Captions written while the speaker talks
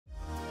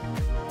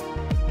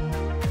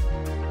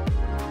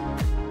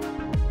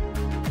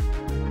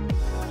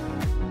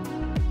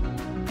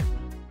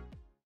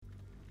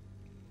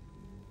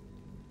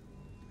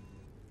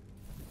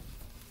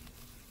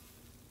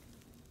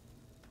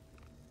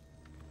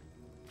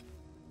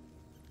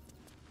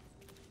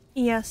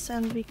Yes,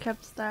 and we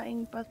kept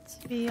dying, but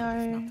we are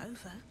Not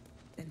over,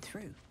 then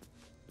through.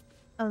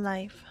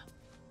 alive.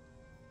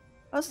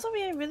 Also,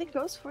 we are really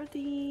close for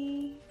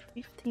the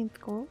 15th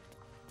goal.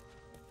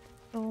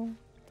 So,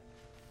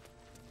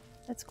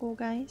 let's go,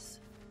 guys.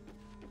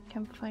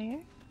 Campfire.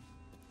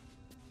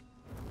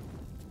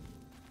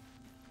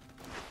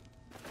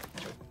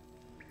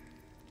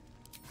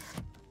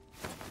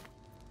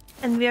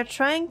 And we are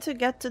trying to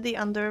get to the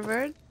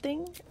underworld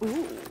thing.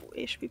 Ooh,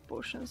 HP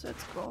potions,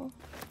 let's go.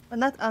 Well,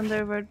 not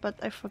underworld, but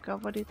I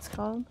forgot what it's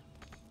called.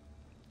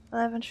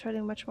 11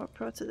 shredding, much more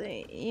pro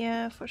today.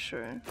 Yeah, for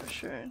sure, for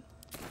sure.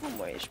 2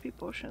 more HP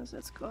potions,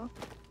 let's go.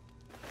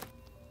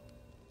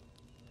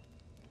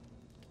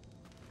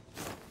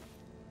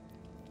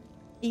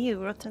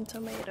 Ew, rotten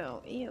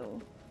tomato,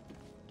 ew.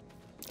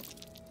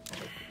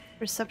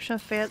 Perception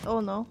failed,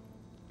 oh no.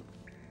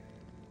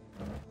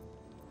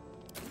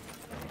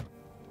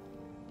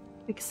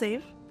 Quick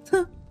save.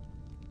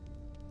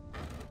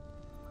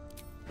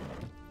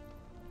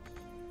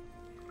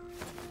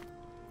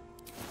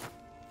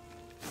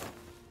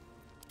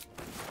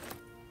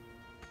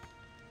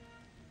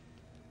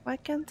 Why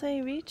can't I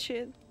reach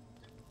it?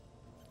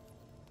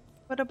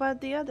 What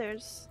about the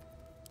others?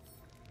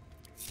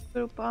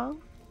 Group on?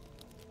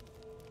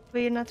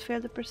 Will you not fail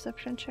the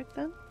perception check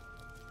then?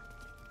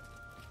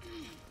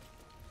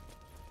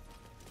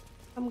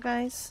 Come,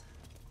 guys.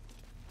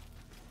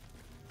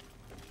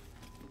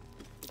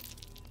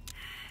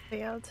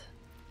 Failed.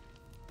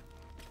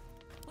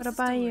 What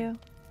about you?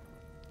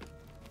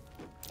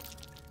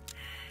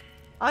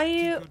 Are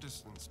you?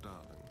 Distance, darling.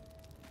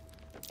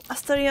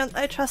 Astarion,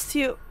 I trust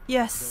you.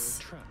 Yes.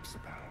 There are traps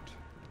about.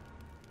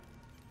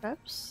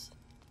 Traps?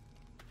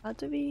 How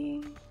do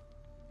we?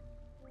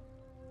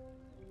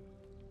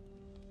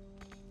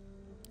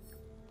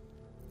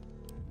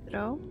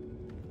 Throw?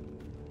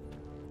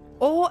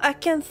 Oh, I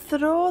can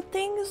throw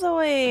things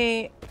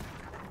away.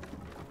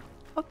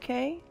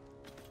 Okay.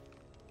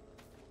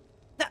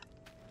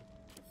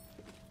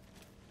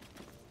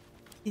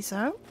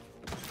 Disarm?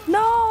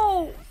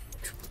 No!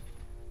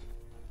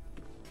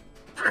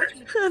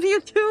 What are you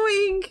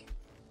doing?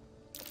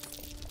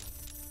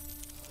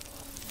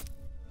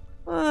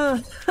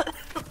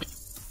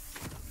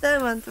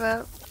 That went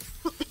well.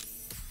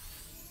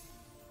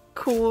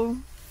 Cool.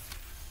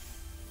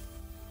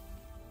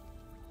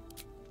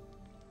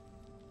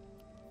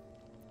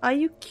 Are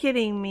you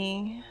kidding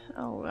me?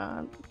 Oh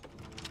god.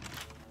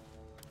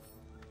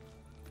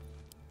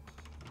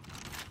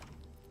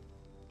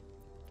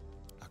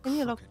 Can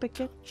you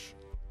lockpick it?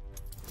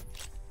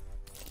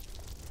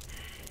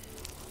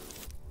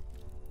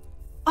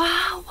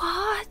 Ah,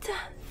 what?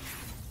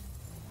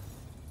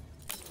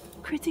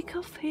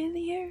 Critical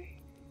failure?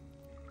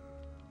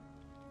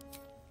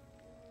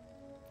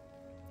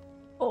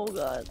 Oh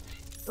god.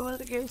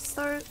 What a great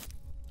start.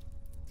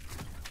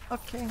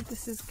 Okay,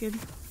 this is good.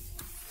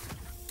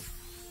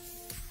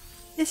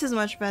 This is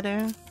much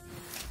better.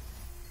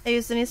 I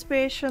used an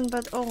inspiration,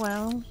 but oh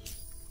well.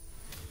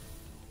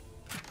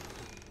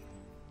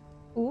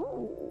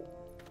 Ooh.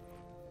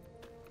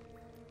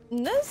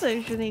 That's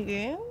actually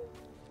good.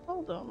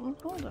 Hold on,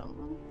 hold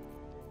on.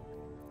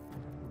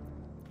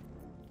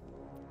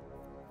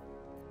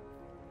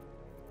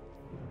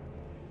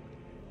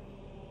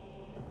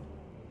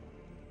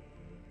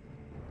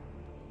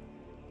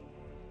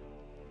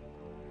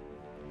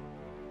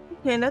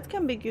 Okay, that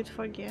can be good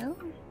for Gil.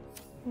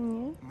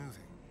 Moving.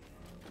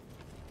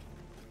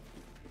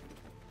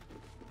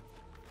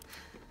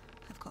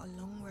 I've got a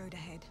long road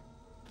ahead.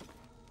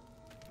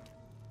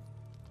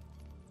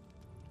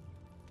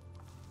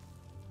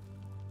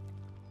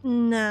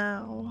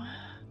 No.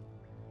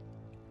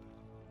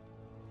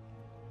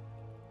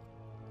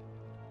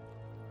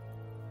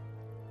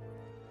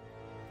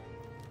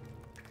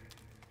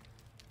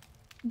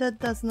 That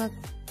does not.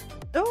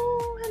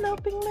 Oh, hello,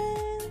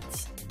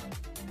 Pigment.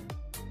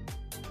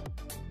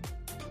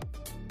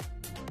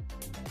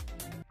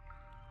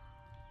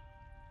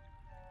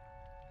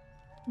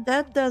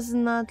 That does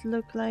not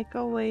look like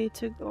a way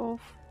to go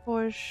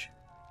for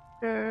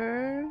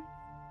sure.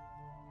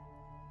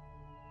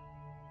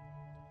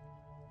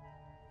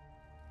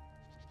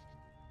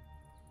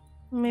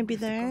 Maybe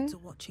there. The gods are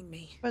watching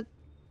me. But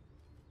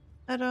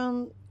I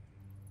don't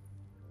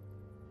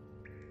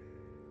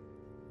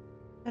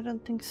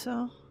think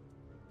so.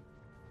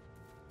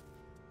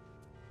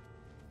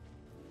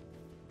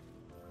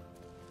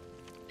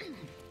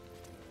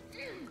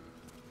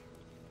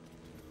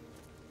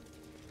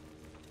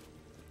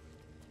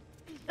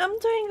 I'm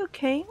doing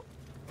okay.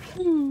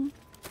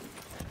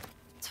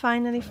 It's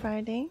finally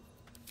Friday.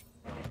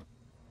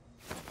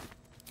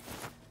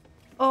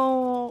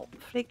 Oh,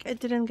 frick, I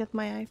didn't get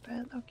my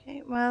iPad.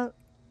 Okay, well,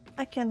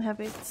 I can have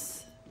it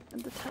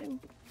at the time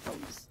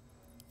comes.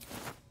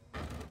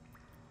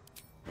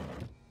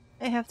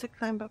 I have to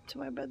climb up to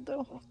my bed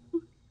though.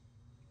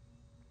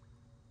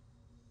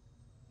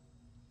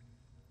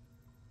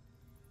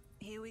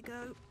 Here we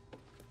go.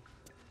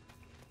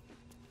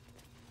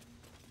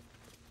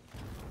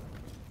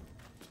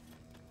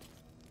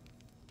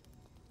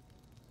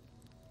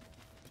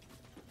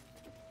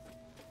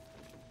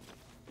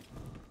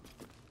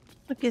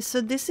 Okay,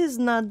 so this is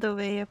not the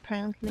way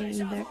apparently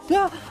either.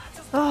 No!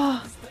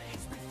 Oh!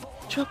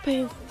 Drop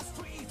it!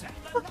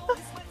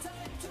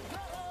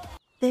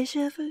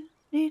 Deja vu.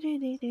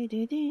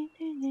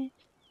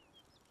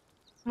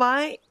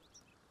 Why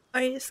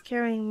are you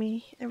scaring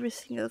me every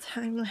single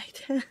time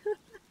like that?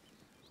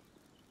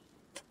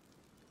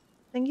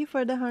 Thank you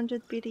for the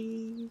 100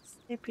 biddies.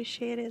 I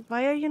appreciate it.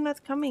 Why are you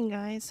not coming,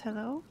 guys?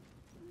 Hello?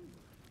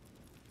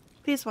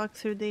 Please walk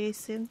through the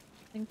ASIN.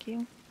 Thank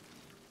you.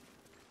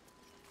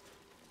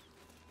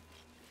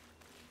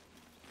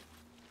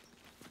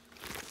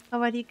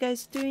 How are you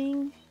guys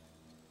doing?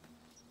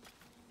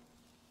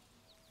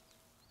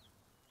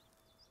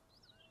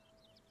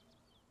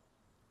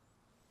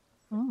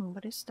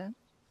 What is that?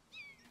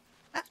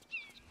 Ah.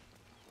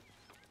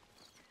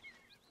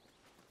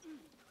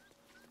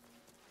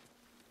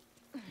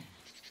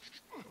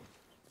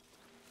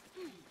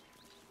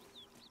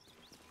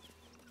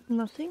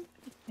 Nothing?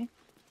 Okay.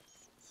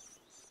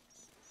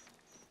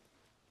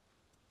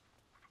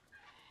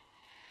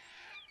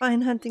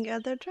 Fine hunting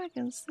other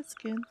dragons. That's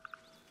good.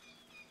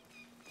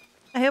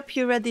 I hope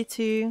you're ready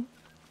to...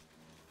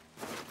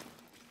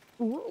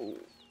 Ooh.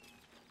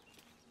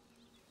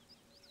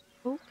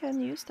 Who can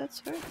use that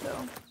sword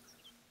though?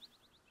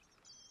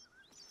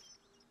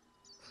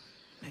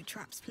 No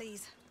traps,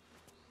 please.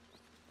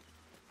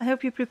 I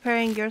hope you're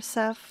preparing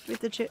yourself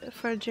with the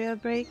for a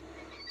jailbreak.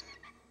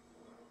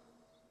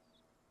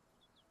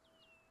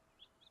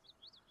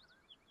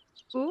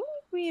 Ooh,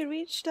 we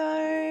reached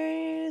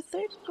our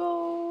third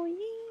goal.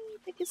 Yay!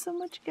 Thank you so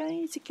much,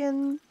 guys. You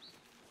can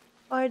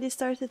already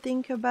start to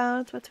think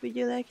about what would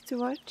you like to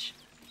watch.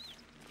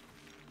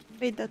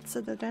 Wait, that's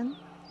a dead end.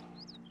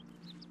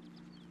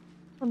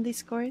 On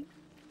Discord.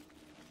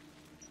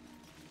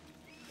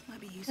 Might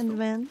be useful. And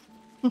when?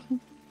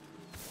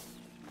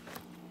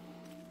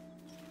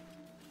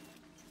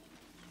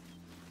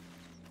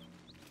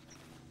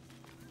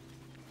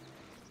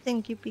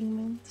 Thank you,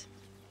 Pigment.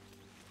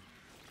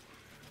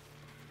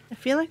 I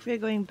feel like we're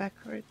going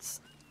backwards.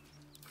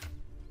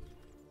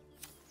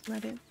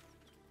 Not it.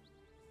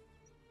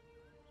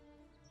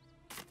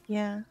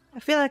 Yeah,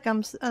 I feel like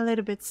I'm a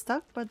little bit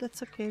stuck, but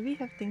that's okay. We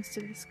have things to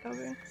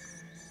discover.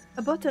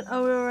 I bought an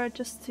Aurora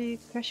just to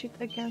crash it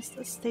against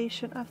a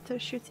station after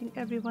shooting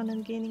everyone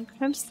and gaining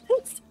crime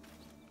stats.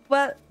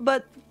 Well,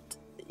 but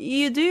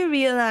you do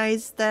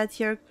realize that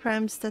your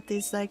crime stat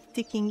is like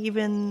ticking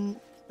even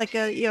like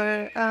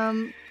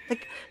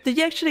like did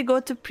you actually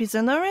go to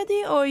prison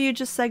already, or you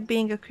just like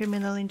being a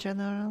criminal in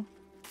general?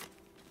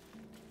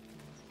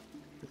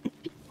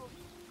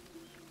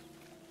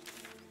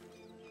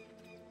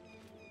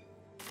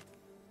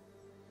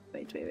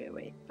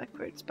 Wait.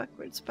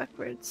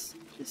 Backwards.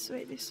 This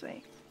way.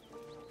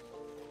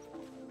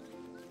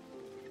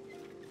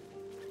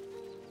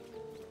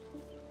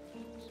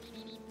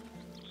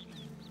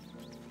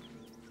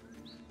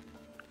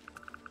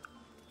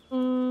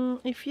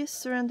 If you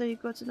surrender, you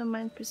go to the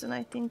mine prison,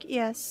 I think.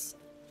 Yes.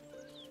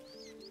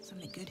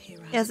 Something good here,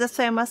 right? Yes, that's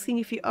why I'm asking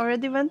if you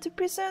already went to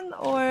prison,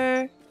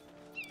 or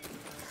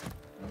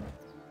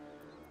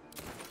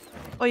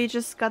you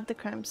just got the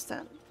crime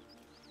stat.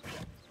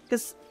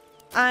 Because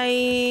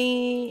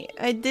I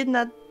do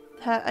not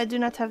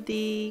have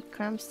the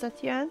crime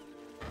stat yet,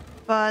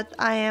 but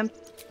I am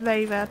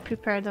very well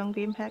prepared on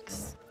Grim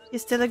Hex. You're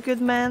still a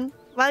good man.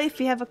 Well, if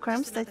you have a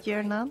crime stat,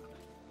 you're not.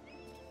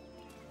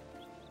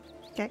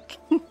 Kek.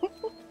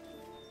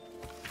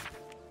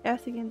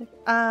 Everything in the...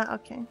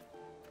 okay.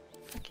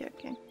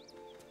 Okay.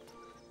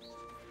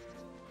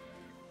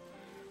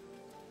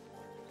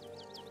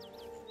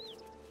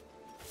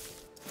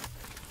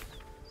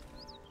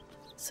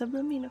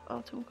 Submarine of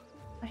Autumn.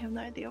 I have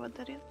no idea what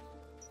that is.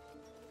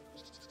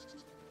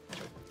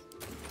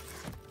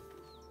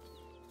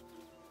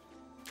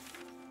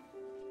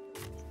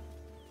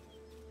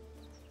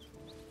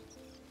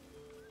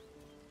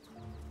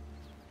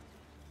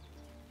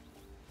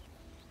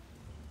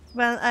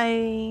 Well,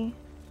 I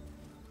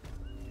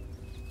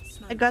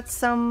got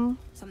some...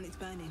 Something's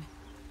burning.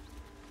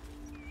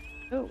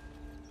 Oh.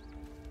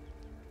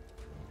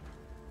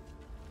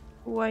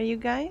 Who are you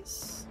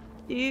guys?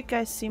 You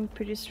guys seem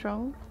pretty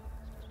strong.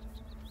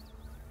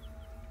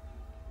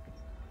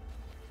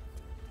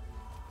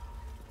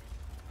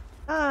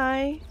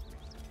 Hi.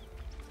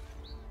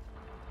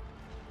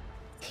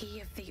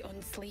 Key of the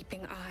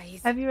unsleeping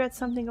eyes. Have you read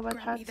something about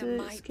Grant how me the to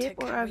might escape,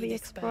 to or are carry we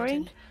this exploring?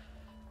 burden.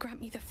 Grant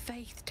me the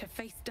faith to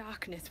face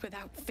darkness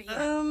without fear.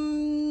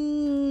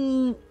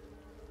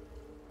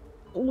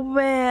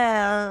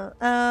 Well,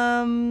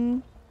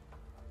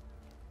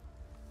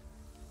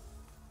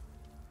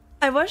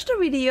 I watched a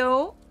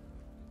video,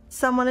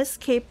 someone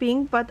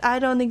escaping, but I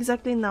don't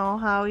exactly know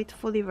how it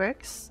fully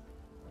works.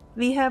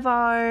 We have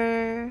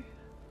our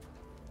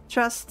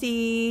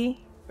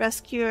trusty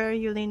rescuer,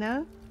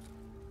 Yulina,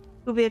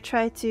 who will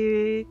try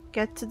to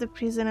get to the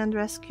prison and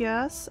rescue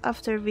us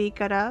after we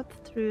got out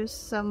through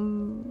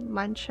some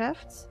mine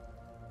shafts.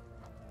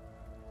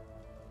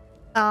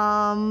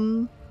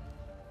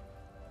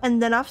 And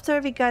then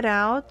after we got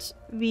out,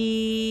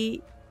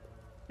 we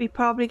we're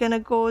probably gonna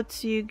go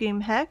to Grim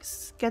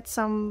Hex, get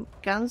some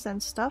guns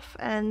and stuff,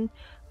 and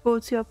go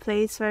to a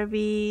place where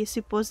we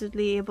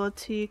supposedly able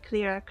to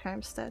clear our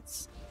crime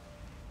stats.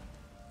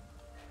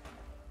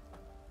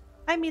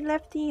 Hi, me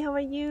Lefty, how are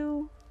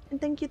you? And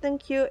thank you,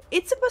 thank you.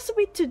 It's supposed to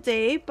be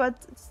today, but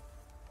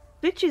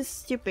Twitch is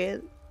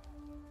stupid.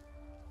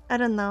 I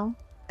don't know.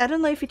 I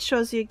don't know if it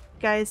shows you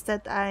guys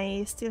that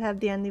I still have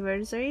the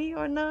anniversary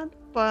or not,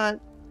 but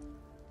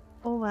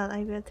oh well, I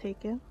will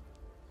take it.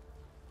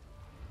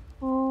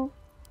 Oh.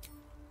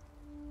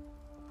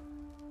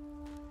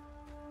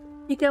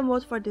 You can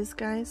vote for this,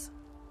 guys.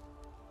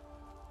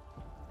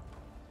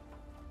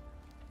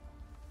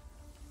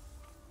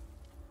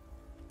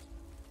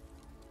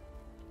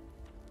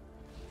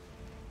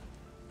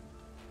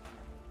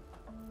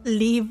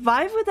 Leave?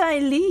 Why would I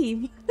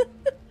leave?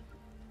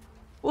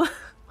 What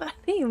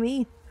do you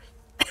mean?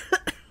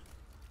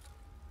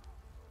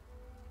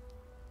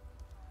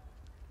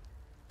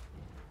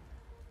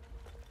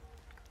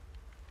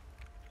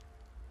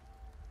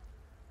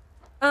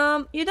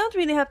 You don't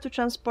really have to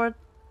transport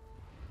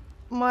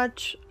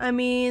much. I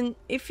mean,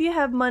 if you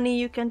have money,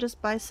 you can just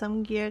buy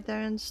some gear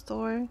there and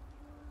store.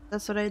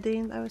 That's what I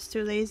did. I was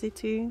too lazy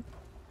to.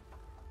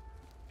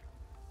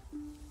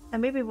 I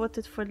maybe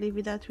voted for Lee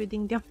without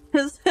reading the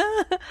others.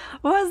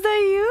 Was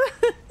that you?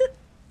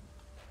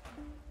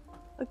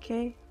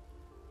 Okay.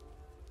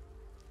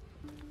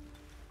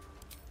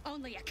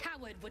 Only a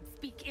coward would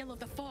speak ill of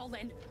the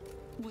fallen.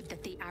 Would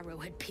that the arrow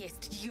had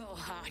pierced your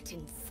heart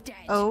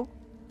instead. Oh.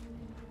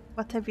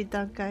 What have we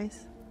done,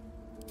 guys?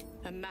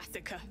 A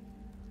massacre.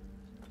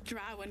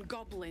 Drow and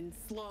goblins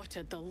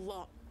slaughtered the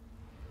lot.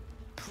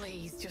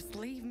 Please, just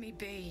leave me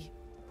be.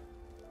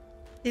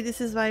 See, this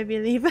is why we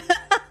leave.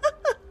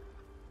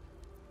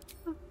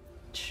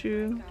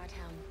 True.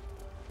 Guardhelm,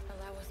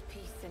 allow us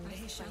peace in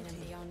this plane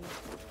and beyond.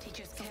 Teach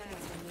us care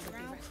when we would be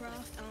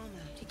reckless.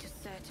 Armor. Teach us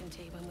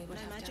certainty when we would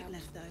No have magic doubt.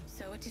 left, though.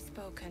 So it is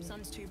spoken.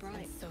 Sun's too bright.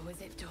 And so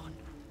is it done.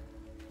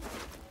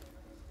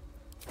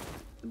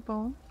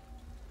 Bon.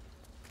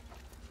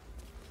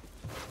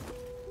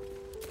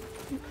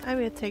 I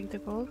will take the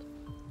gold.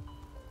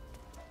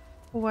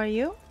 Who are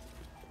you?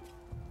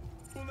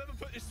 We'll never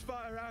put this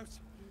fire out.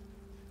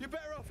 You're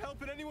better off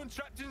helping anyone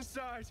trapped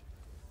inside.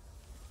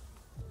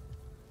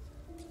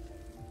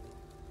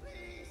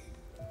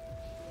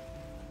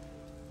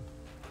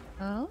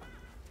 Huh?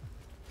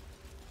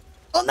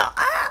 Oh no!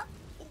 Ah!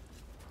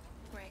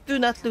 Do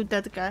not loot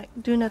that guy.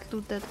 Do not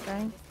loot that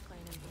guy. This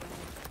plane and beyond.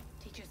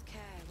 Teach us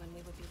care when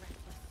we would be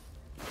reckless.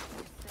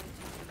 Teach us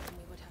certainty when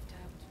we would have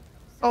doubt.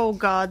 Oh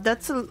god,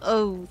 that's a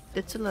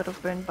lot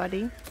of burn,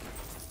 buddy.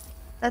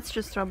 Let's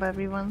just rob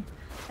everyone.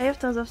 I have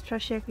tons of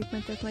trashy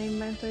equipment at my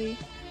inventory.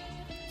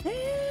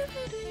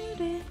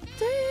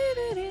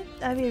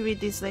 I will read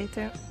this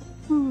later.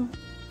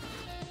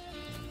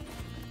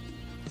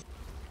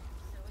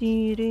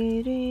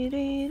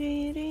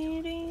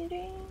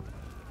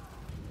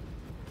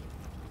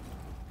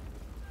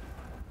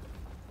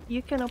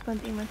 You can open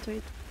the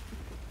inventory,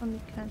 only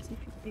can't if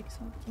you take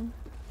something.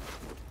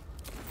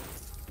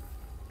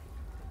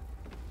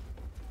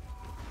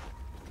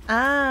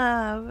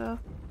 Ah, well,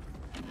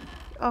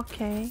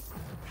 okay.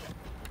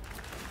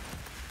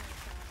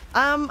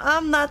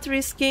 I'm not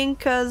risking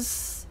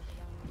cause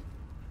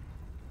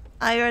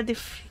I already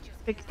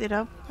picked it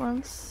up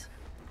once.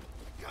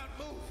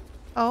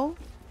 Oh,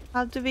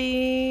 how do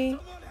we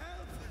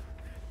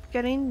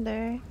get in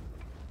there?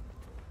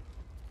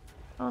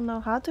 Oh no,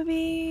 how do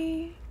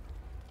we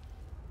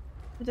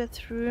do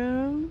that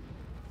room?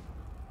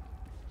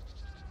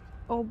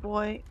 Oh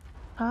boy,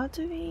 how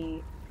do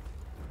we?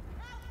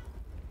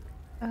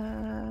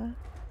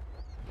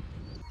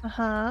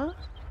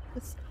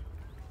 It's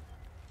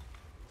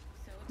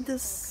So it is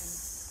this.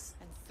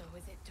 spoken, and so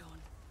is it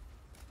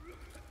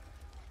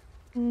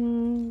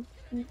done.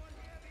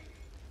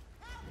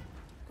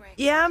 Greg,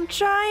 Yeah, I'm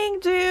trying,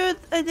 dude.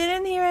 I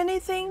didn't hear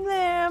anything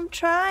there. I'm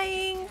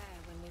trying. care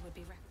when we would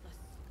be reckless.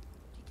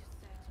 Teach us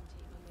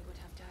certainty when we would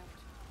have doubt.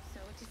 So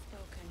it is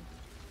spoken,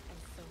 and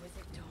so is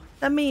it done.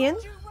 Let me in.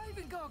 You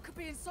Raven Guard could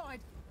be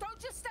inside. Don't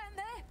just stand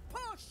there.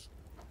 Push.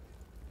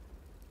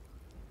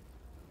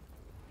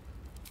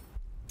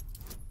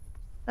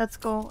 Let's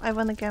go. I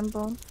wanna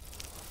gamble.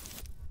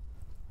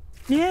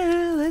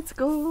 Yeah, let's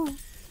go.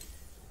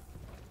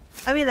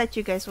 I will let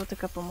you guys vote a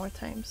couple more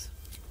times.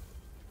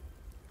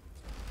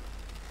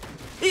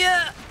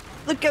 Yeah!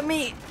 Look at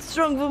me!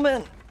 Strong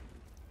woman!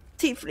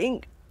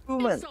 Tiefling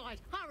woman. Inside.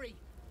 Hurry.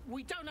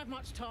 We don't have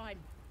much time.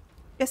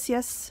 Yes,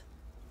 yes.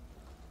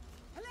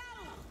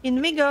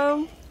 In we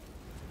go.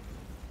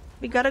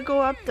 We gotta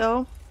go up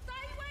though. Stay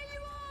where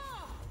you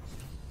are.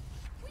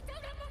 We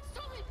don't have much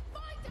time.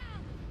 Find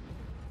out.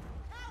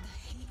 The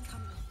heat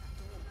coming off that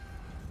door.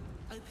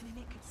 Opening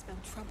it could spell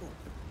trouble.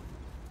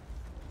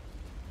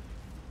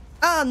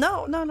 Ah,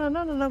 no, no, no,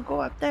 no, no, no.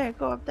 Go up there.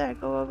 Go up there.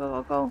 Go, go, go,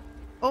 go, go.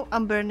 Oh,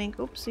 I'm burning.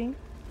 Oopsie.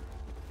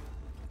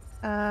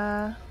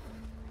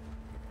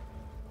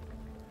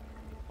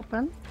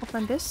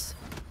 Open this.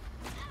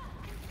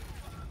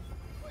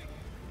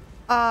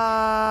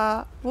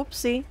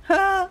 Whoopsie.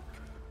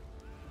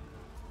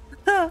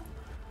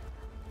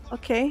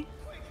 Okay.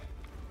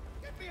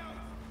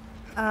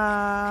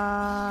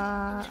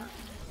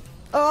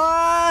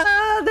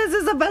 Oh, this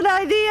is a bad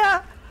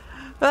idea.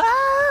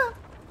 Ah!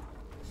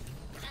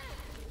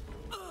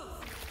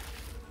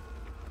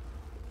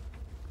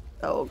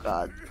 Oh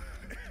God.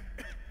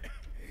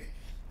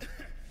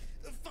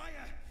 The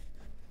fire!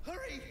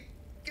 Hurry!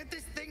 Get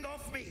this thing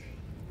off me!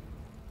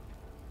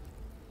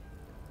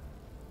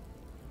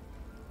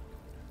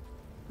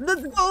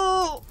 Let's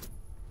go!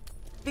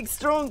 Big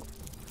strong.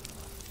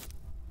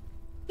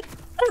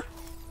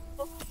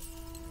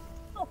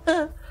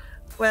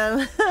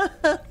 Well,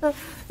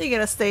 you're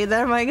gonna stay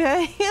there, my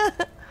guy.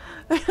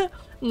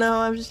 No,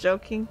 I'm just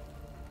joking.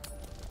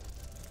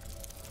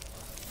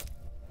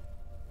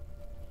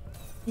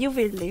 You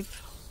will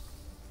live.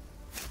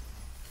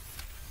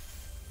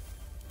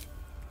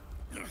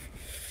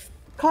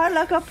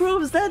 Karlak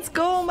approves. Let's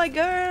go, my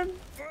girl.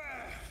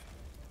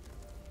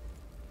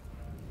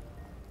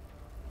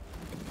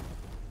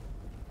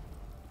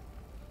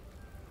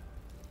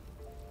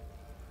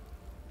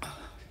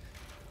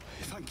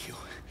 Thank you.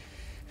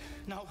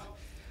 Now,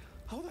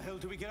 how the hell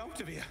do we get out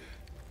of here?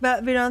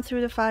 But we run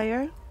through the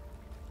fire.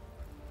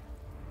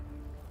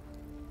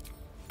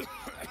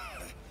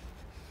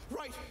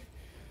 Right.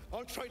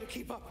 I'll try to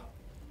keep up.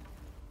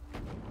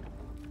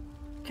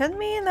 Can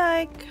we,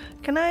 like...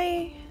 Can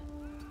I...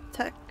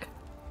 Tech?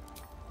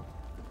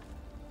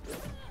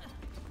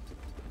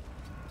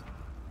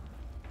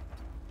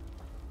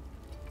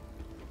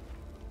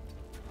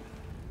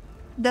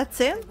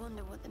 That's it? I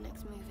wonder what the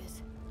next move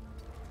is.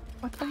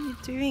 What are you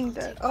doing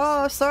there?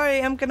 Oh,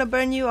 sorry, I'm gonna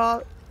burn you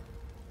all.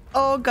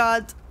 Oh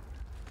God.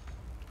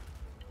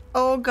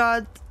 Oh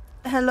God.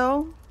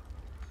 Hello?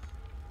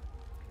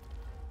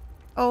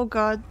 Oh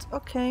God.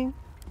 Okay.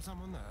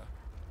 Someone there.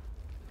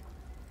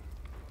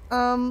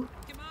 Come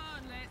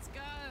on, let's go.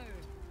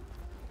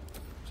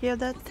 Hear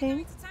that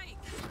thing? To take.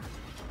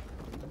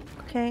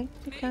 Okay,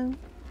 you can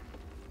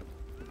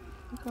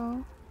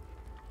go.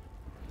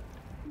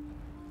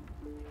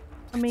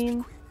 I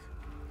mean,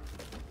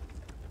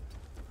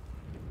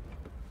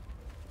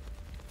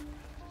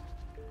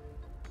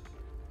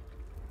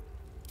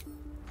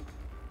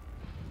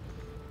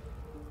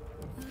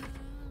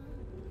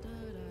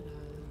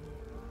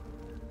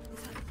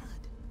 Is that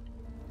blood?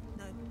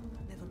 No,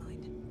 never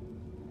mind.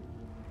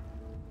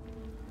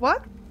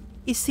 what?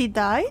 Is he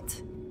died?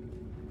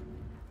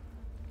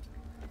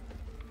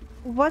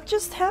 What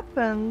just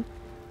happened?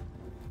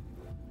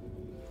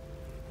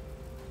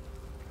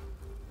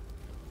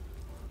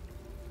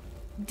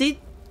 Did...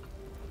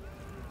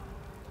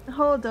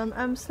 Hold on,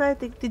 I'm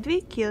slightly... Did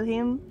we kill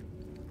him?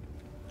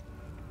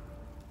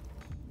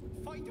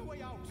 Find a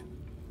way out.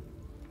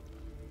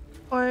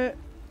 Or...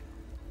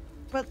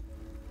 But...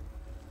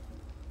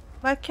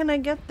 Why can I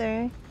get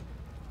there?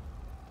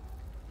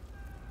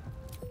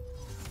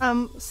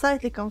 I'm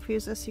slightly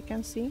confused, as you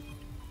can see.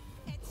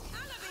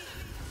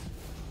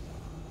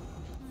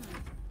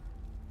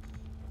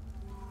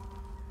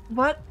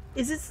 What?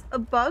 Is this a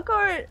bug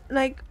or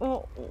like...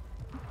 Oh,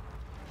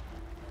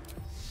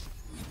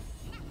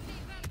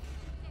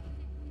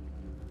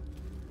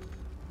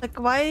 like,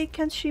 why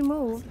can't she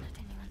move? Let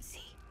anyone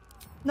see.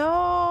 No,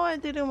 I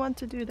didn't want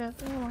to do that.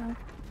 Oh,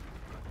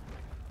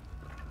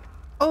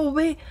 oh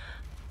wait.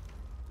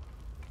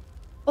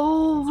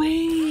 Oh,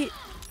 wait.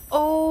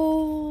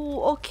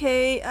 Oh,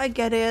 okay. I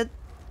get it.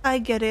 I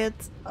get it.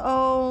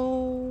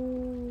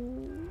 Oh,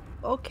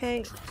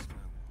 okay.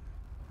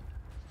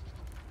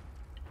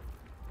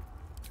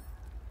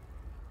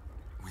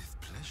 With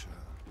pleasure.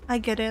 I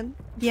get it.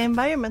 The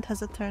environment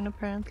has a turn,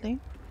 apparently.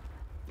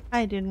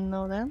 I didn't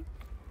know that.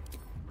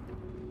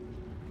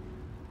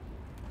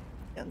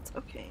 And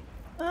okay.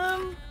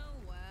 Well.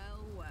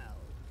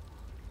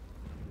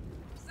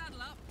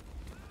 Saddle up.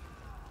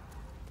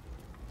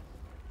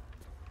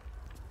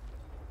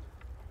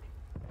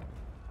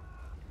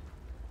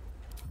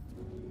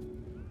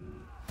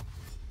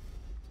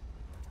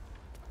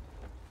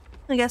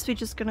 I guess we're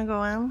just gonna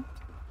go in.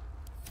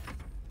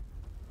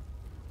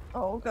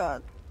 Oh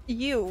God.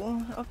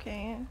 You.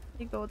 Okay.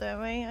 You go that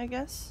way, I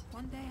guess.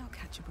 One day I'll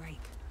catch a break.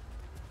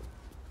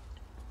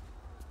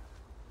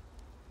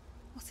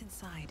 What's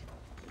inside?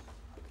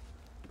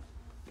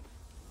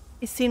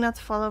 Is he not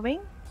following?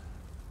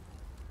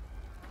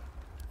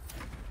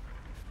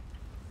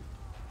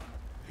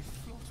 They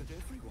slaughtered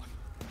everyone.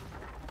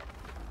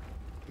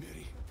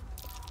 Mary.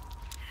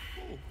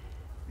 Oh,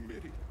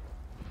 Mary.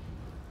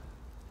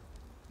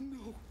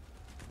 No.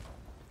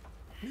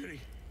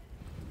 Mary.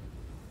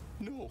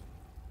 No.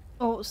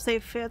 Oh,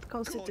 save Fiat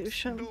God,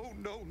 Constitution. no,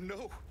 no,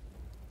 no.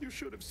 You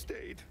should have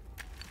stayed.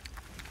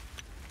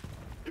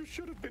 You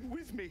should have been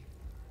with me.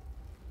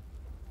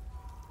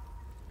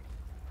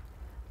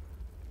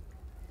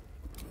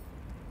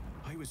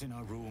 I was in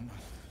our room.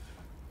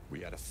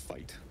 We had a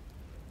fight.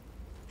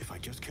 If I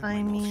just kept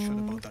my mouth shut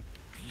about that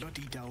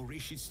bloody dowry,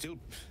 she'd still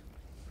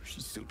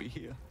be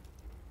here.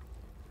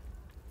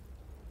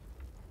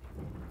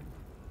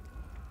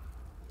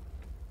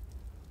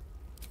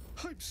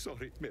 I'm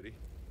sorry, Mary.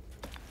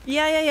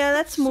 Yeah,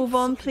 let's move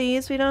on,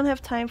 please. We don't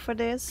have time for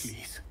this.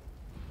 Please,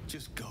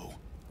 just go.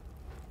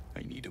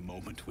 I need a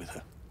moment with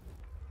her.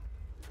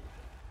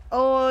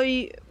 Oh,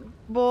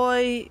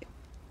 boy,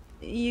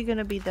 you're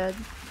gonna be dead.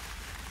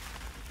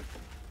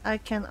 I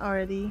can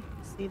already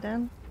see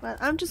that.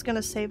 But I'm just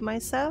gonna save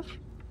myself.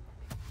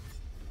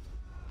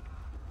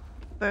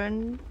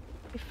 Burn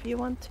if you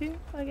want to,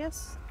 I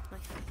guess. My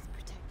faith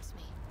protects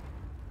me.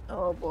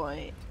 Oh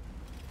boy.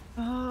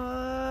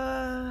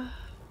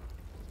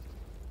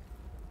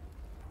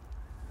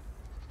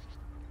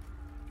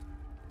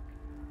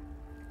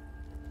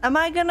 Am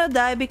I gonna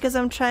die because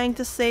I'm trying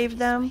to save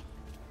them?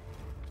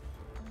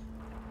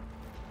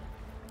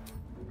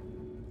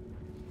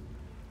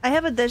 I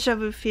have a deja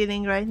vu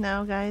feeling right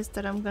now, guys,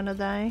 that I'm gonna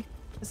die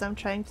because I'm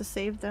trying to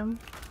save them.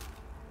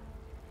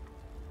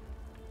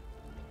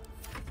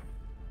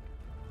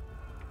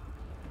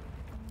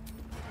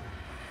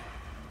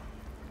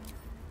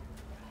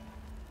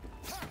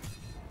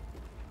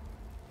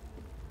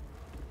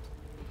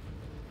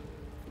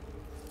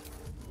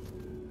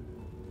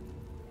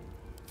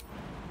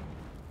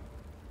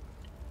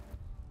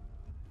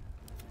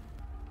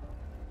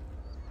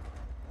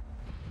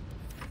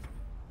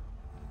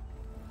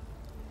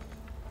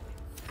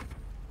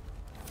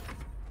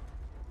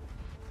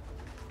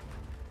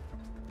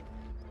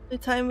 The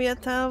time we are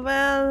town,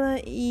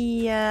 well,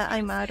 yeah,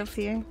 I'm out of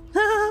here.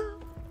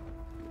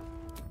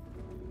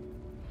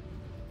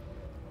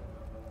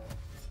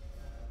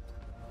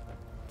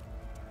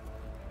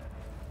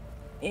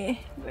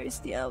 Where's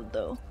the out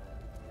though?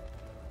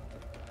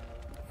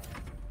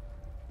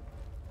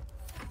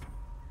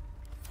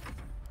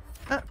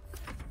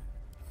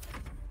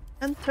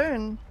 And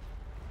turn.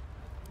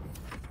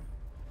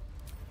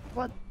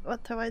 What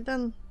have I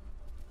done?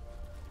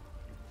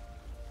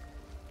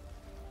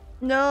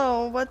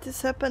 No, what is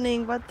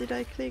happening? What did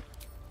I click?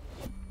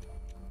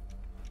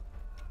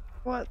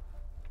 What?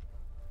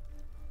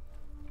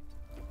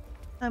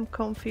 I'm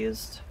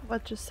confused.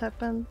 What just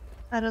happened?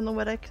 I don't know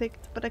what I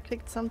clicked, but I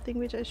clicked something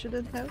which I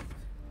shouldn't have.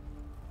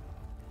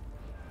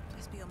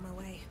 Must be on my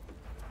way.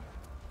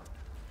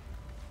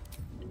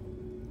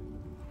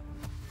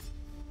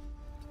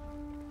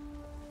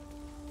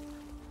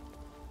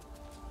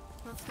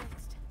 What's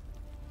next?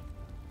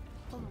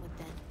 Onward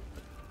then.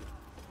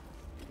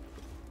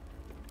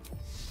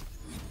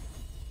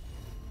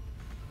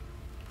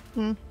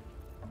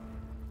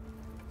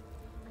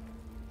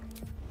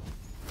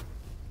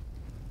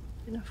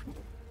 Enough.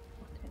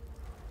 Okay.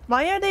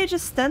 Why are they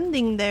just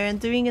standing there and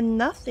doing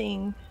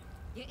nothing?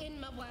 You're in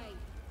my way.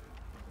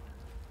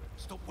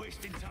 Stop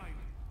wasting time.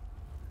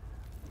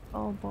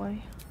 Oh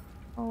boy.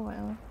 Oh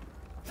well.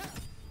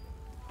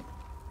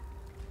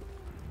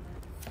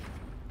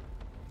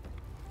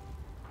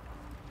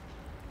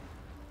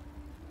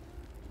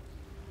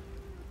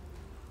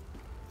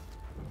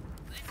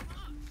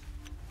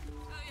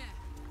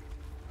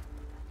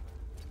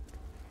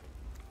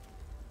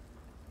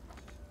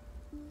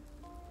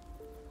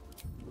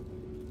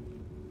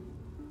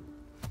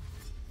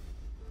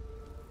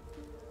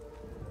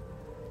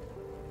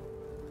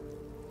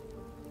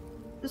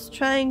 Just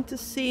trying to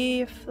see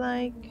if,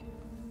 like,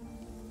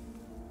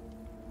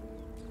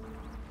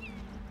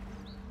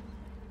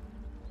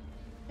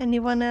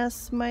 anyone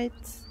else might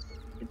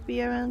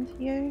be around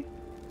here,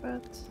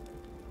 but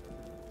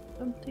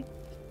don't think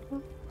so.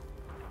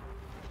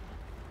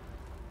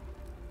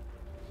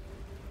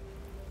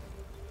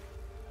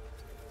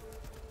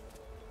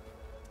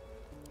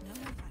 No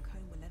one back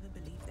home will ever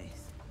believe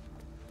this.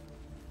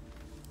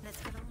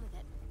 Let's get on with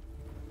it.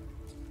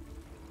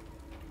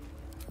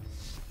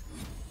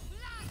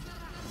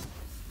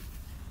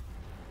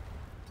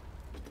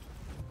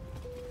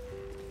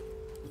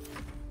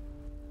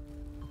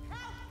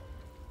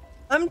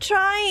 I'm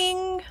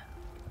trying!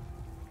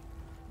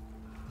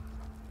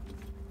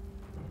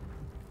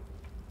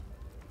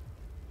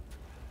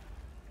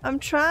 I'm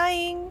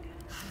trying!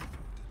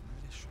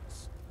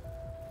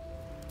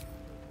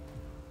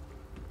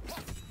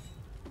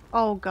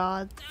 Oh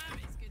god. Damn,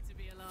 it's good to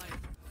be alive.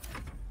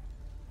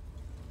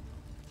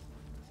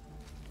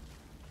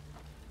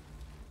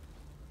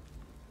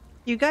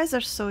 You guys are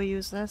so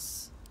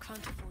useless. Can't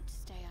afford to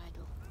stay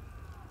idle.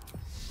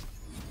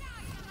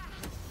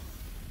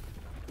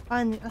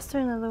 Fine, I'll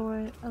turn a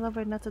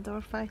lover, not a door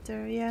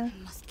fighter, yeah.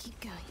 Must keep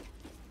going.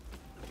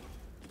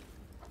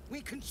 We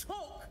can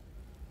talk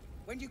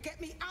when you get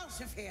me out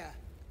of here.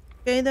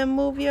 Okay, then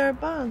move your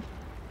butt.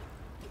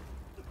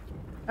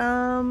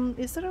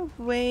 Is there a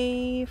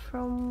way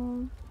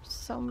from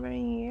somewhere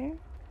in here?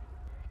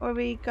 Or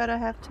we gotta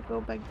have to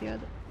go back the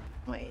other...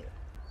 Wait.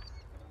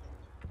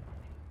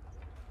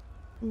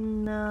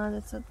 No,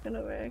 that's not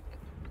gonna work.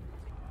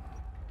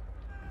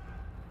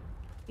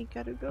 We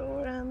gotta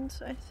go around,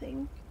 I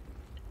think.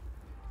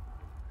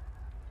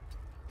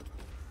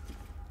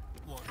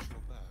 Watch your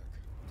back.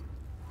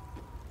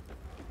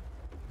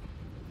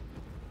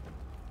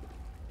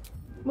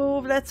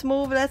 Move,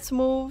 let's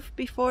move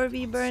before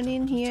we burn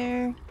in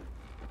here.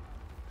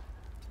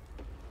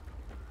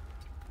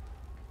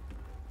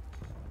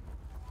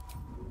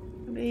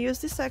 actually. Use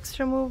this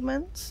extra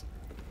movement.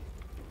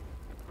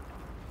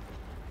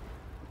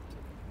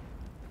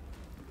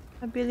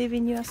 I believe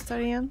in you,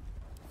 Astarion.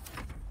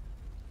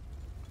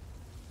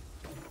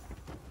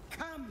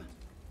 Come!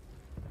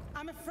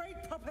 I'm afraid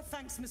proper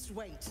thanks must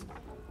wait.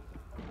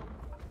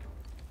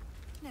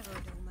 Never a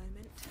dull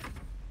moment.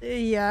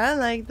 Yeah,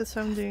 like that's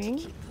what I'm doing.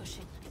 Keep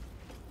pushing.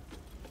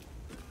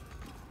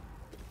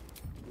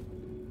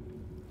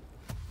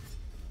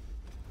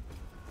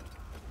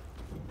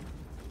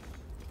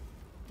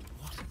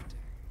 What a day.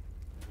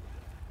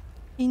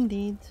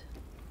 Indeed.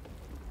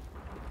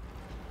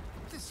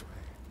 This way.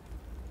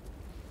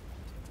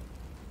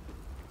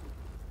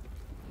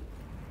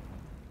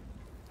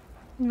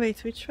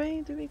 Wait, which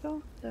way do we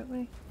go? That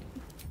way.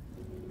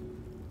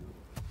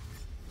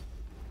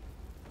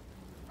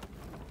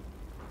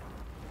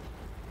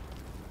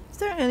 Is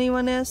there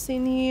anyone else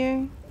in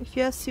here? If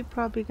yes, you're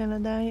probably gonna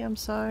die. I'm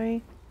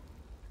sorry.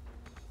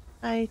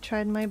 I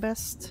tried my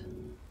best.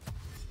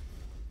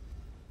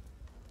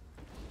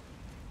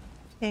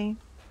 Okay.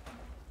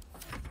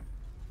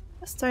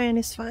 Astarion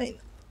is fine.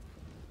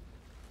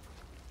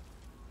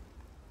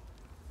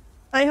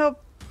 I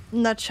hope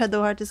not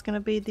Shadowheart is gonna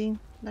be the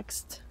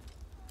next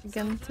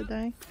again to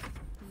die.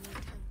 No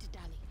time to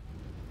dally.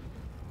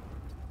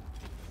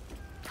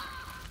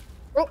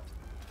 Oh!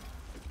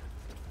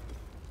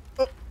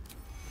 Oh!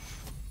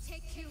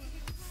 Take you.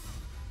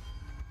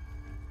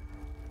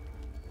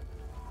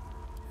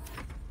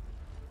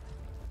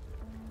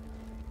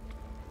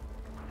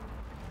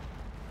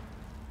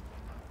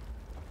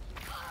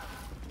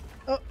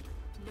 Oh!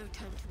 No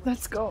time to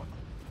Let's go.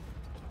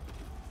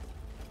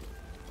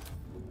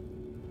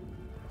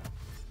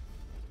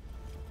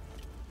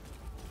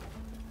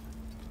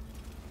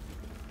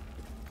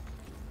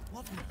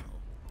 What now?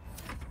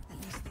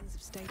 At least things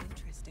have stayed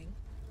interesting.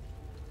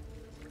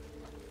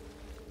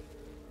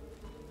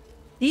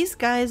 These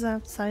guys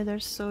outside are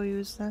so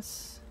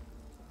useless.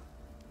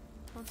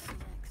 What's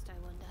next, I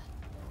wonder?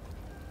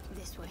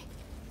 This way.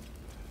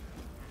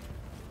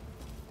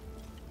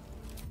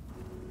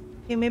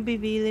 Okay, maybe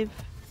we live.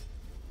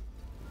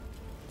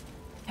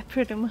 Yeah,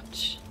 pretty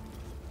much.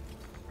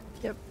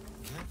 Yep.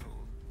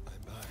 Careful, I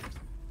bite.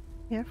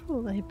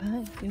 Careful, I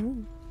bet.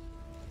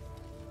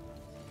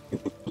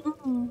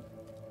 Ooh.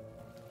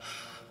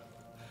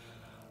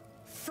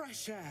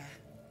 Fresh air.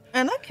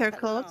 I like your At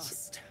clothes.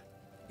 last.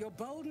 Your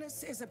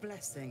boldness is a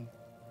blessing.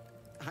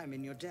 I'm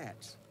in your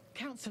debt.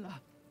 Counselor,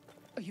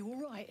 are you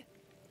all right?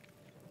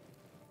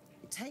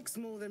 It takes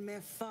more than mere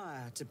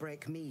fire to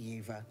break me,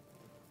 Uva.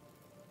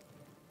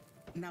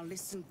 Now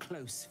listen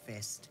close,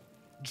 Fist.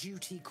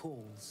 Duty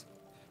calls.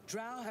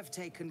 Drow have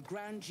taken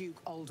Grand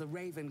Duke Alder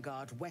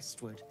Ravengard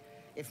westward,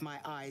 if my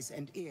eyes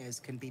and ears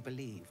can be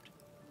believed.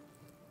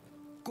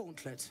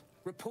 Gauntlet,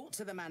 report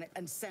to the man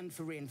and send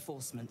for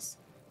reinforcements.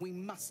 We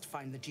must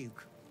find the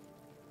Duke.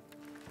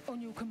 On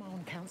your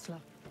command, Counselor.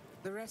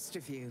 The rest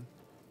of you,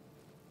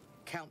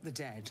 count the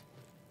dead.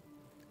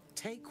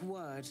 Take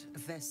word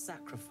of their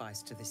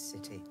sacrifice to this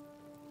city.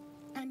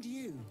 And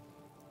you,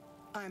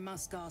 I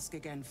must ask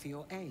again for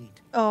your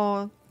aid.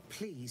 Oh,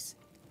 Please,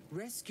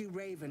 rescue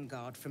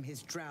Ravengard from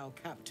his drow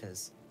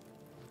captors.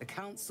 The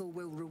council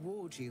will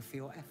reward you for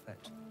your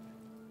effort.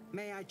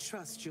 May I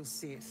trust you'll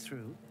see it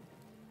through?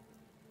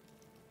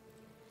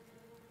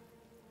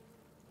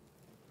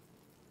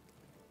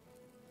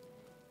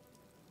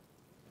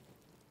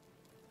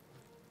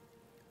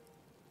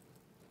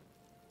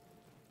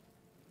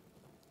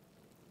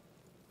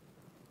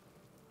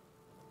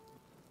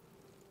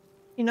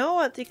 you know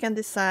what? You can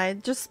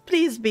decide. Just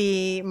please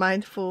be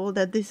mindful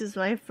that this is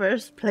my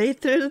first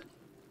playthrough.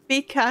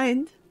 Be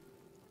kind.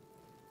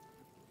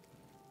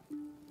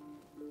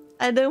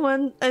 I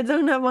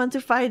do not want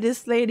to fight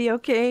this lady,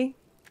 okay?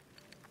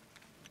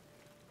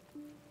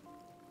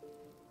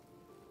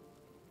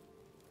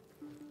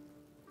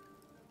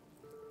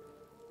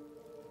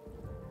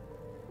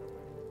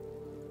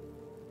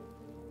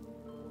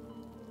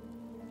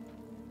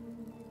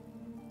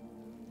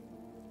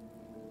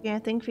 Yeah, I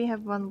think we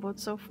have one vote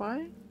so far.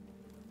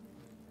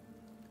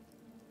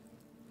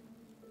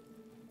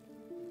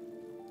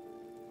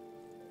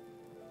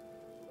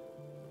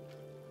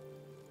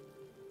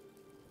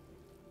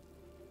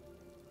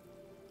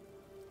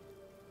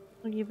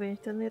 We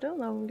wait a little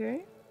longer.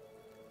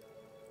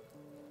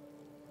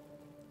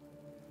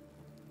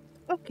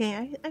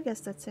 Okay, I guess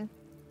that's it.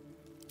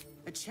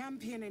 A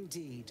champion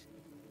indeed.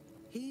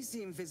 He's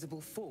the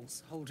invisible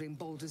force holding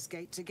Baldur's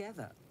Gate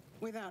together.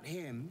 Without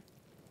him,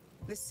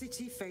 the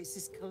city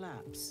faces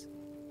collapse.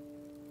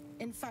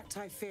 In fact,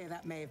 I fear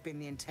that may have been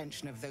the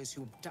intention of those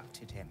who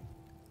abducted him.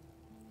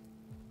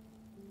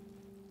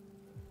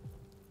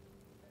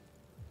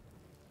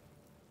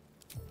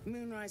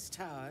 Moonrise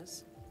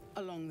Towers,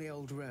 along the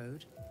old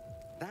road.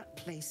 That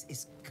place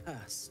is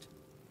cursed.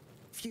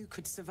 Few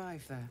could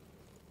survive there,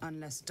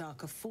 unless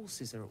darker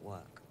forces are at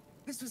work.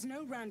 This was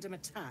no random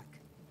attack.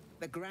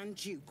 The Grand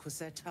Duke was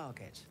their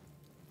target.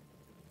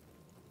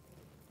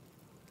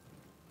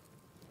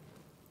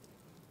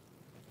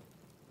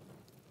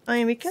 I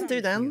mean, we can do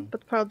Thank them, you.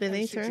 but probably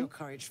And should later. your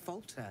courage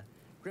falter,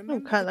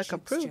 Remember kind of the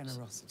like Duke's approved.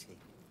 generosity.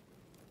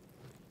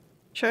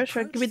 Sure, give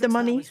Approach me the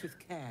money. flowers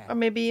with care. Or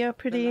maybe you're The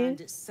pretty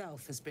land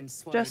itself has been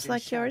swallowed just in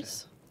like shadow.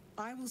 yours.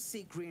 I will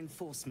seek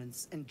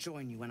reinforcements and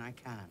join you when I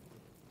can.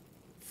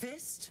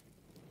 Fist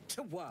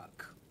to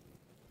work.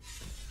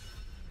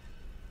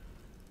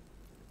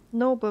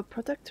 Noble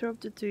protector of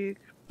the Duke.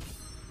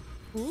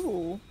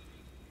 Ooh.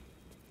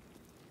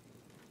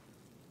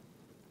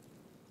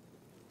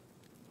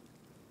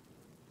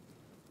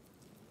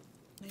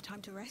 No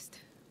time to rest?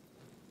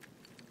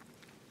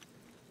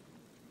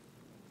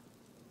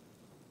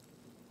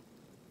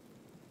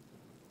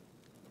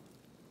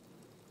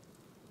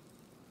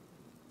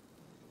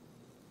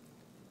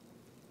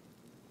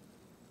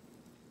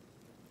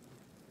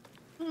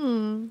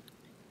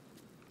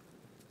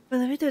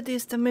 When a video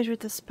deals damage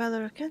with a spell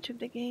or a cantrip,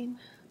 they gain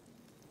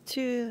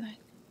 2.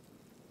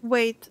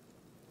 Wait.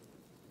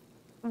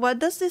 What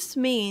does this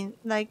mean?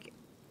 Like,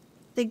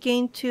 they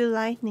gain 2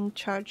 lightning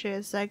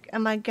charges. Like,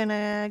 am I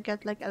gonna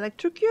get like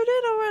electrocuted,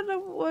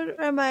 or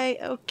am I?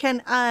 Or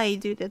can I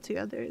do that to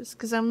others?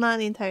 Because I'm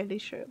not entirely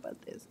sure about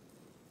this.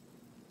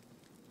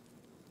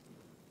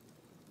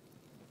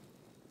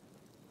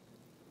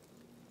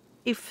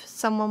 If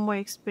someone more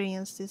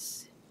experienced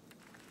this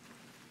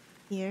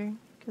here,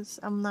 because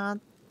I'm not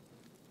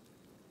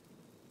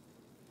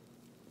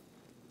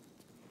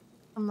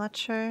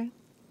sure.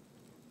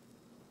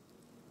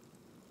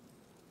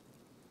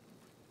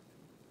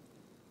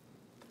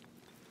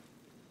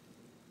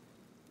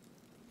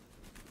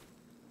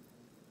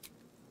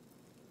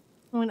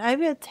 I mean, I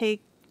will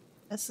take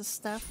as a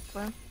staff,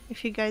 but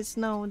if you guys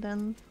know,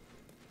 then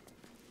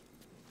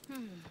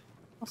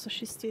also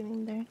she's still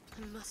in there.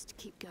 I must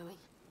keep going.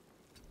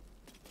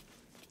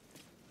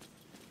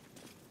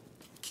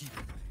 Keep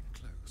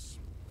playing close.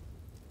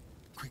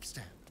 Quick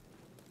step.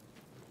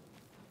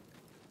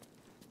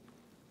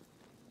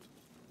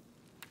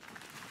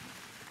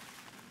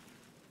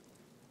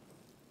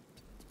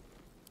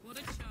 What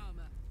a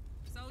charmer.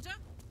 Soldier?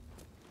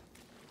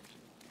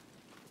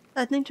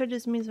 Lightning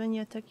charges means when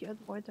you attack, you add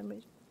more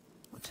damage.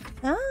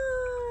 Ah,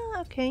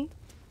 okay.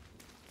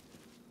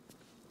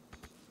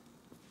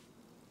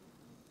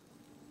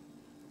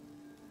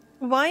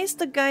 Why is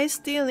the guy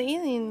still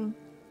in?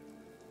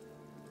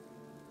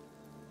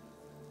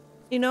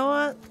 You know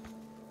what?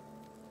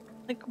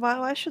 Like,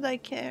 why should I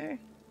care?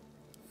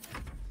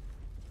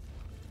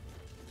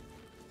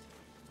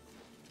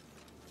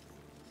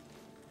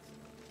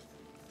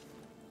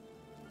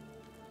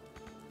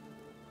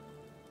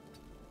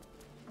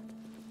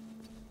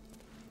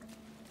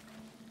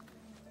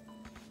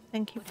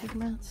 Thank you,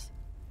 pigments.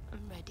 I'm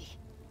ready.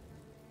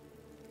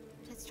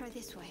 Let's try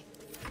this way.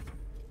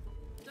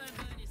 Don't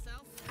burn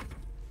yourself.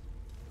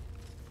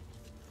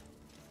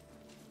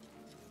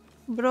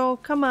 Bro,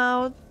 come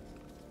out.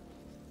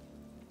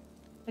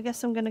 I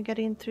guess I'm gonna get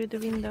in through the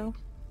window.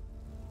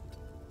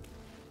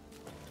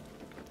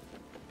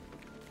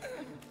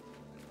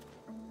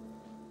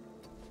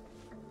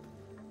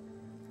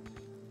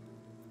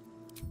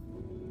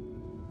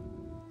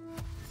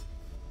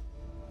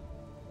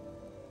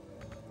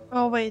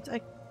 Oh wait,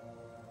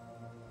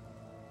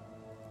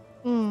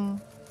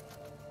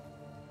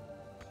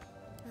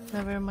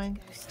 never mind.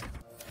 Ghost.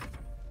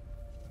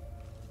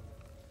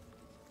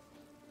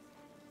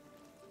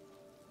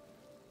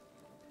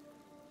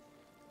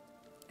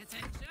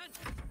 Attention.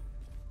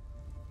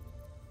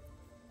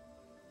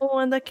 Oh,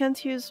 and I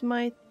can't use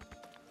my...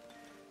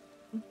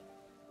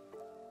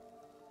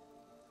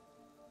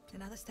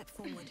 Another step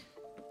forward.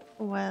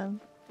 Well,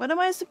 what am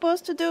I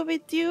supposed to do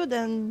with you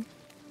then,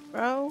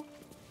 bro?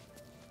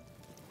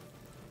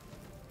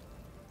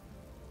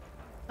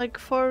 Like,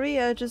 for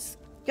real, just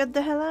get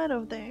the hell out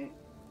of there.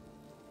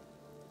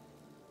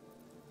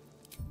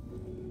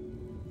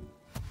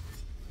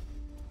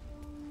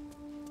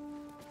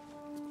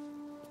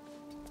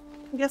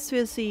 I guess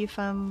we'll see if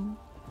I'm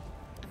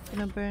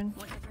gonna burn.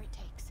 Whatever it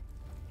takes.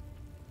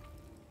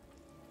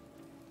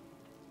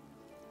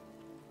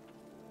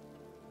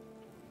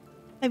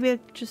 Maybe I'll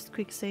just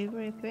quick save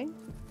real quick.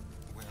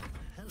 Well,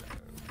 hello.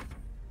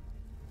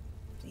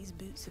 These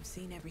boots have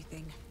seen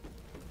everything.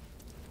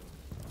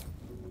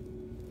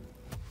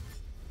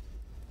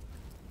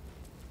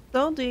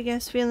 So, do you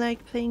guys feel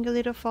like playing a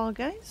little Fall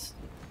Guys?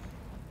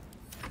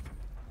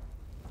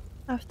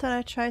 After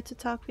I try to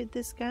talk with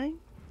this guy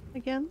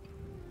again?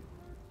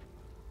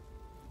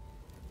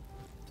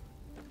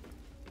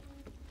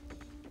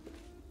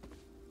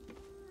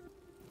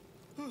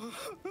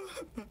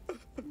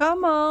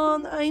 Come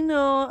on, I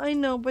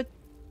know, but...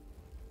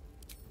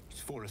 It's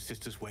for a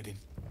sister's wedding.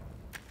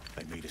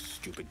 I made a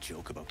stupid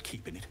joke about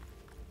keeping it.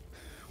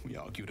 We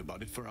argued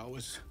about it for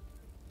hours.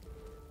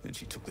 Then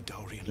she took the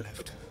dowry and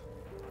left.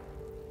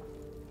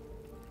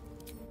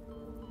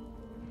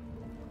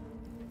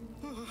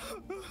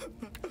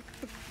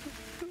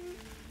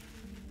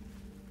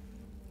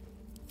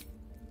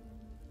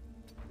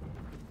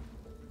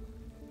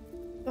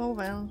 Oh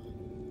well.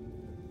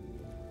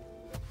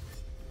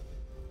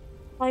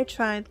 I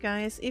tried,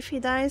 guys. If he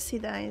dies, he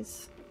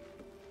dies.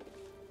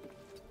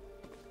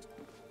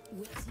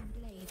 Whips and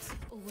blade. gates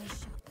always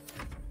shut.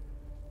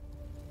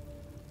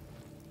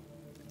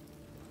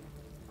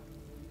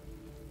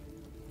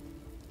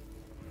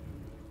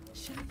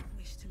 Shouldn't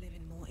wish to live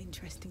in more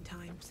interesting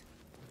times.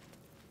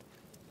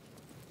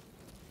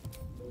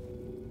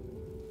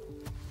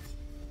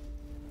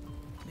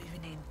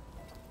 Moving in.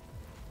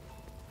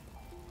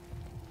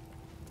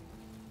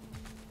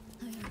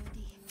 Are you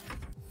ready?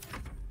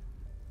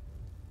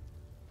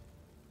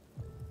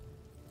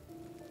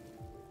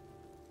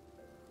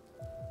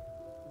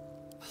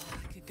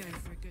 I could go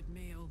for a good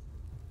meal.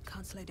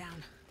 Can't slow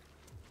down.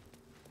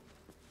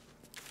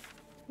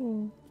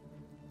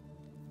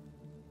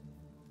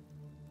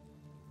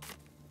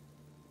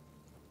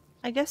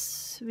 I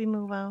guess we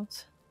move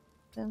out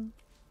then.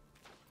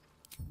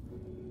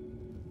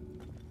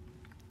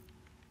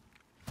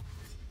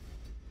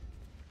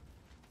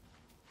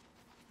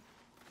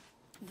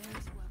 There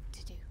is work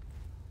to do.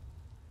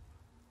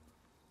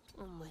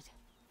 Onward,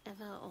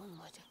 ever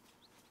onward.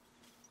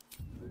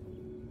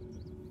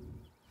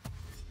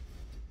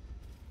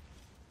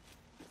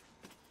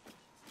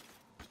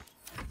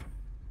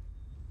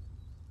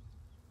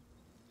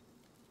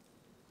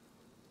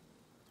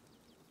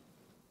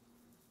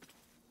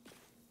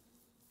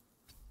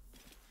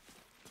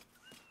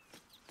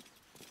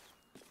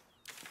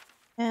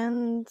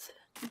 And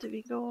do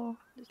we go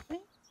this way?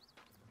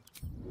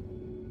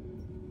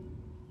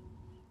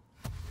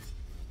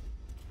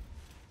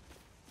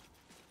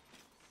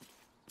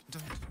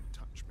 Don't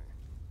touch me.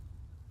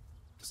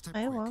 Step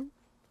I quick. won't.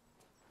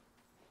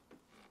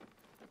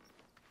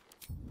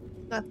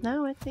 Not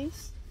now, at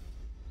least.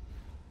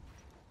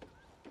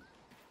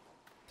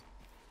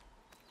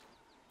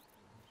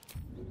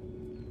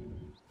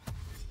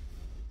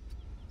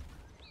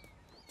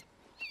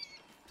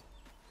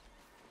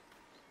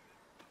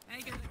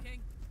 Hey, good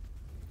looking.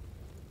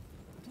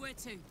 Where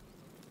to?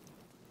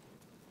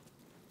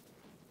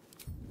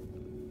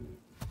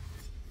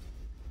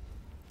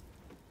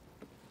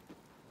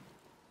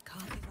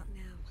 Can't give up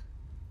now.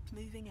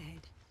 Moving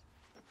ahead.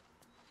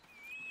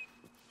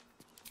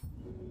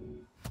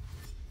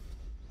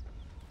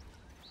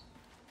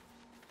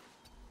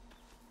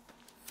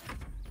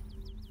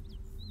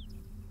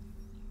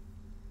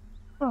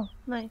 Oh,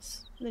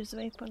 nice. There's a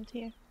waypoint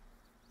here.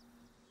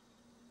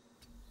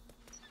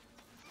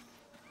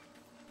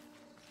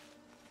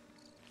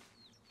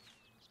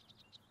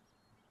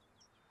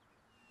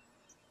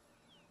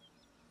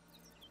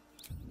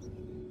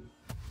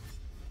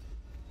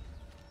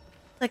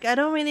 Like, I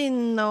don't really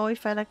know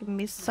if I like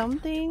missed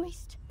something,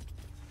 Waste.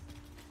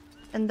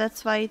 and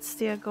that's why it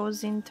still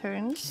goes in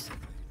turns.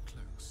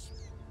 Close.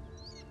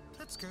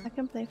 Let's go. I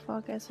can play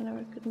Fall Guys whenever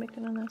I could make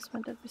an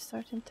announcement that we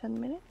start in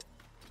 10 minutes.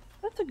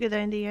 That's a good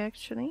idea,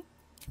 actually.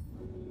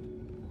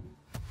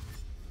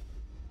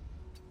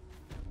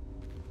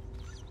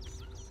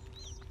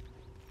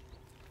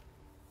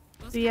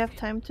 Do you have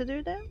time to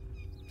do that?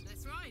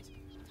 Let's ride.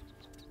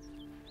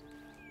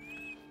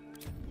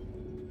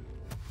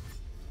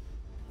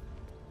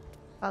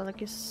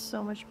 Alec is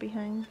so much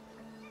behind.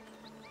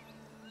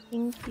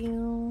 Thank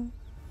you.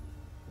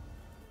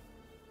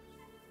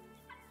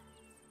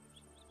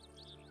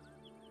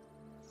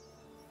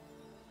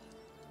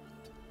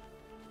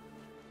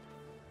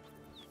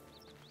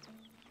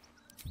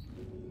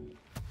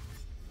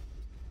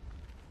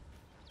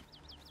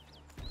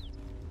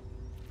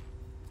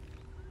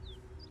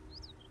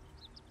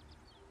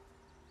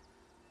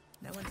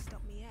 No one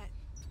stopped me yet.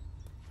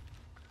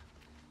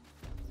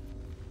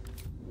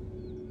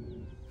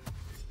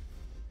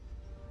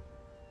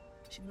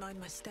 Should mind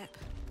my step.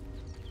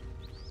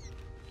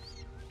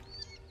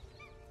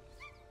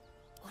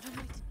 What am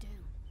I to do?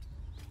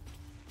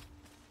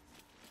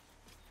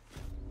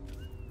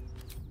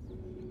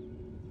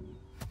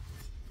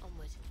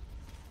 Onward.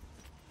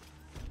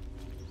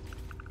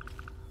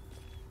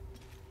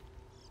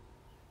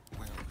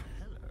 Well,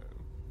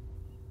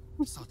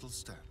 hello. Subtle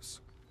steps.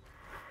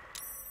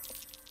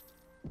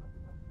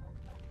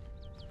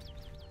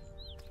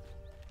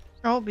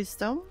 Oh,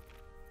 wisdom?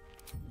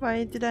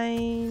 Why did I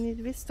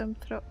need wisdom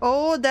throw?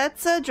 Oh,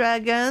 that's a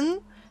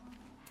dragon.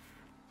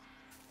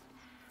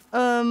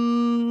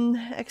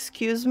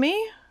 Excuse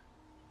me?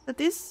 That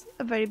is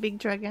a very big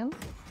dragon.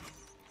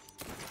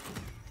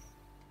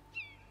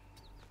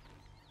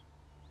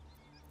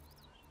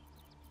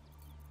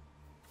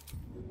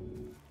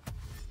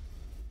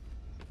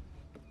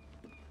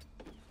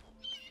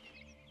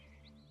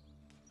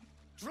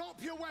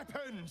 Drop your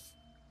weapons!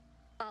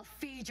 I'll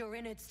feed your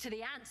innards to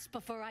the ants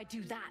before I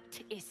do that,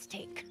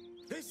 Istik.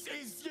 This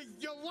is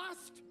your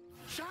last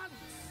chance!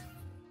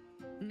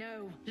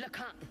 No,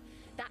 look up.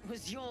 That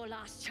was your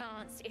last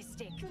chance,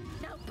 Istik.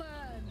 Now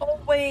burn! Oh,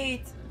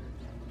 wait.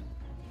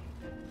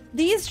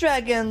 These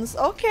dragons,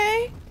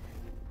 okay.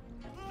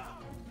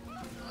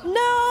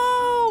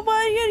 No! What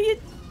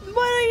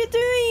are you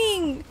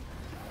doing?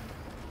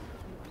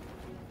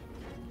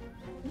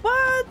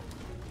 What?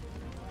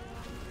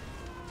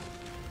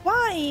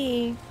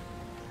 Why?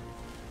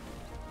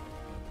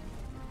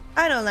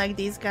 I don't like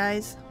these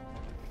guys.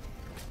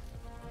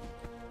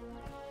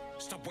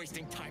 Stop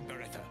wasting time,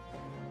 Beretta.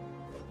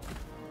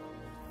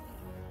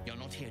 You're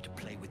not here to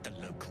play with the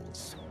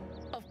locals.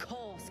 Of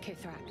course,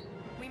 Kithrak.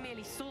 We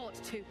merely sought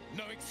to...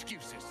 No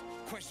excuses.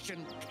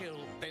 Question, kill,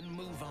 then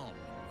move on.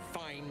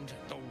 Find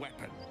the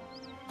weapon.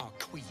 Our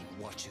queen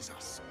watches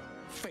us.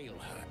 Fail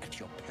her at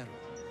your peril.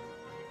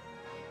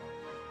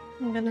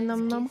 I'm gonna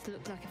num num. Those gifts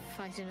look like a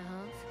fight and a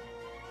half.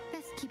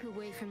 Best keep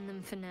away from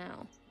them for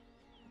now.